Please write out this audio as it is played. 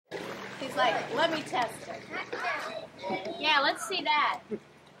He's like, let me test it. Yeah, let's see that.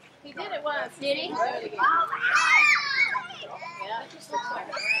 He did it once. Did he? Yeah.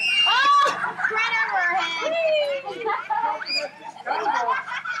 Oh! Right over her head.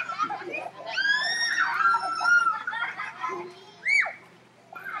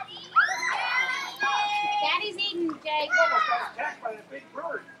 Daddy's eating, Jake. Almost got attacked by the big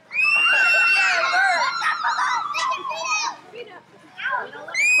bird. You don't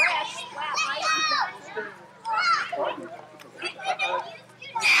want to crash flat like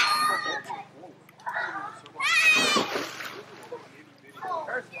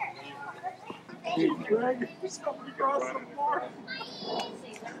Greg, something across the floor.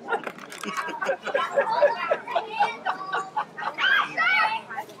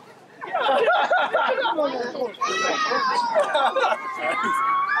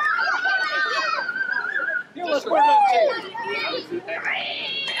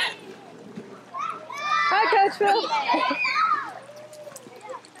 Hi, Coach Phil.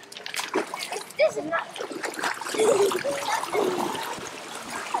 This is not.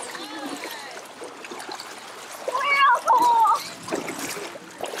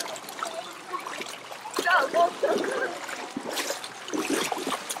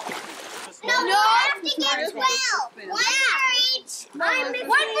 No, you have to get 12. One for each. One for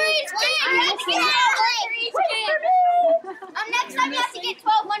each game. You have to get 12 for each game. Next time you have to get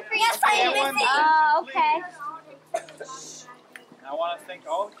 12. One for each. Yes, I am missing. Oh, okay. I want to thank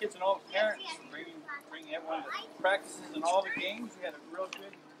all the kids and all the parents for bringing everyone to practices and all the games. We had a real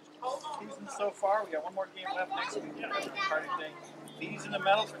good season so far. We got one more game left next week. Party day. These and the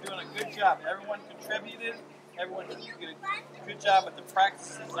medals are doing a good job. Everyone contributed. Everyone did a good job at the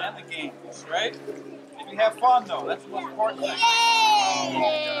practices and the games, right? Did we have fun though? That's the most important thing.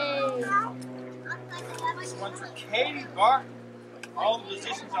 This one's for Katie Barton. All the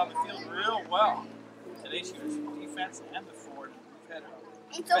positions on the field real well. Today she was defense and the forward.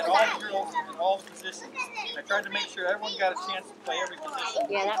 We've had all the girls in all the positions. I tried to make sure everyone got a chance to play every position.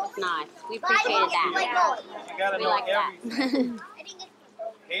 Yeah, that was nice. We appreciated that. You got to We know like that. everything.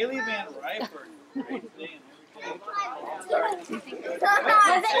 Hayley Van Riper. Great day and everything.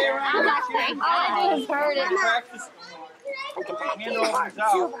 I just heard it. Practice. Hand all these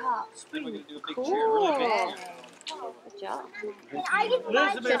out. Then we're going to do a big cheer. Really big cheer. Good job.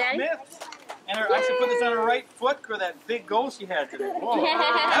 Elizabeth Smith. And I should put this on her right foot for that big goal she had today. Whoa.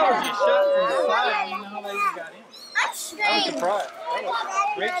 That was just shot from the side. I don't even know how that even got in. I was surprised. That was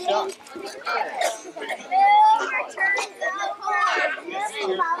a great shot.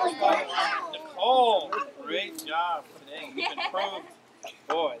 Nicole, great job today. You've improved.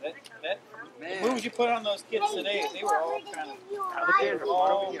 Boy, that moves you put on those kids today, they were all kind of didn't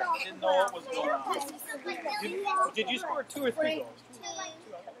know what was going on. Did you score 2 or 3 goals?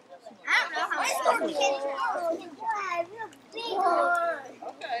 I don't know how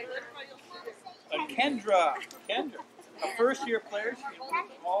Kendra, a first-year player.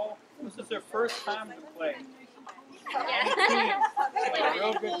 This is their first time to play. And the team did a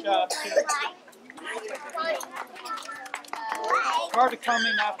real good job too. It's hard to come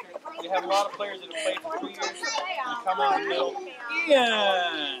in after you have a lot of players that have played for 3 years and come in the middle.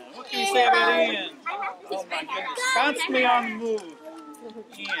 Ian, what can you say about Ian? Oh my goodness, constantly on the move. Ian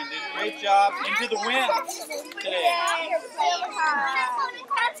did a great job into the wind today.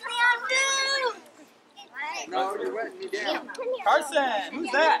 No, you're wetting me down. Carson,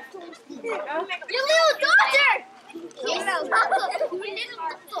 who's that? Your little daughter!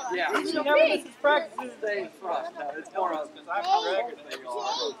 Yeah. She never misses practices. Stay frost. No, it's more of Because I'm a regular.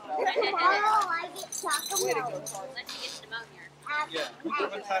 Tomorrow I get chocolate milk. Yeah,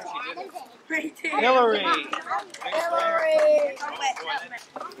 one time she did it. Hillary.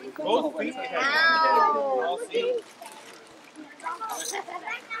 Both feet we had. All see.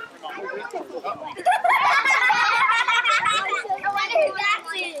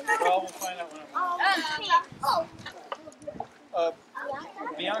 Well, we'll find out when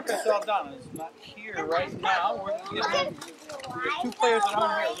Bianca Saldana is not here right now. We're going to give them. There's 2 players that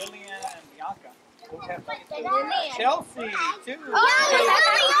aren't here, Liliana and Bianca. We'll have to get Chelsea, too.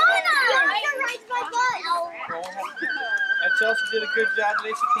 And Chelsea did a good job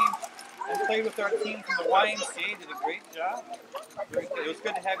today. She came and played with our team from the YMCA. Did a great job. It was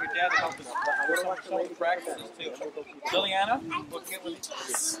good to have your dad help us with some of the practices, too. Liliana, we'll get with you.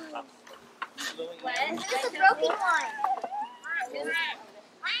 Liliana. There's a broken one.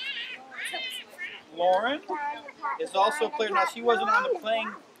 Lauren is also a player. Now, she wasn't on the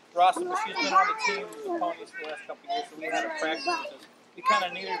playing roster, but she's been on the team with the Ponies for the last couple of years, so we had her practice with us. We kind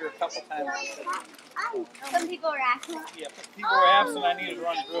of needed her a couple times. Some people were asking. Yeah, people were absent. I needed to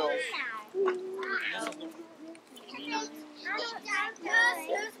run drills.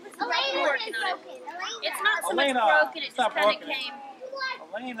 It's not so much Elena, broken, it it's just not kind of broken. came.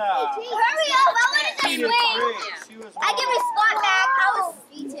 Elena. Hurry up! I want to She swing. did great. She was I give me spot back. I was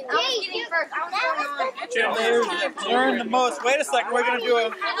getting first. I was going on. cheerleaders that learned the most. Wait a second, we're going to do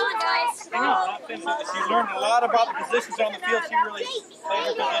a... Hang on, guys. Hang on, not finished with this. She learned a lot about the positions on the field. She really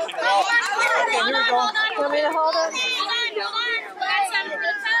played her position well. Okay, here we go. Want me to hold him? Hold on. We got some for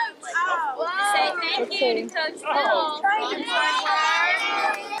the coach. Say thank you to Coach Bill.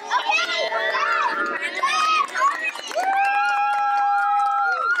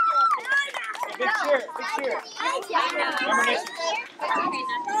 Big cheer, big cheer. Remember next... Okay.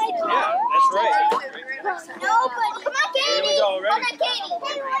 Yeah, that's right. Nobody. Come on, Katie. Here we go, ready? Come on,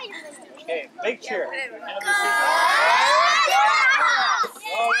 Katie. Okay, big cheer. End of the season.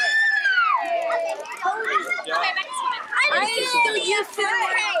 All right. Good job. Okay, back to swimming. I'm still used to it.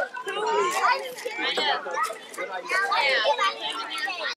 I know. Yeah.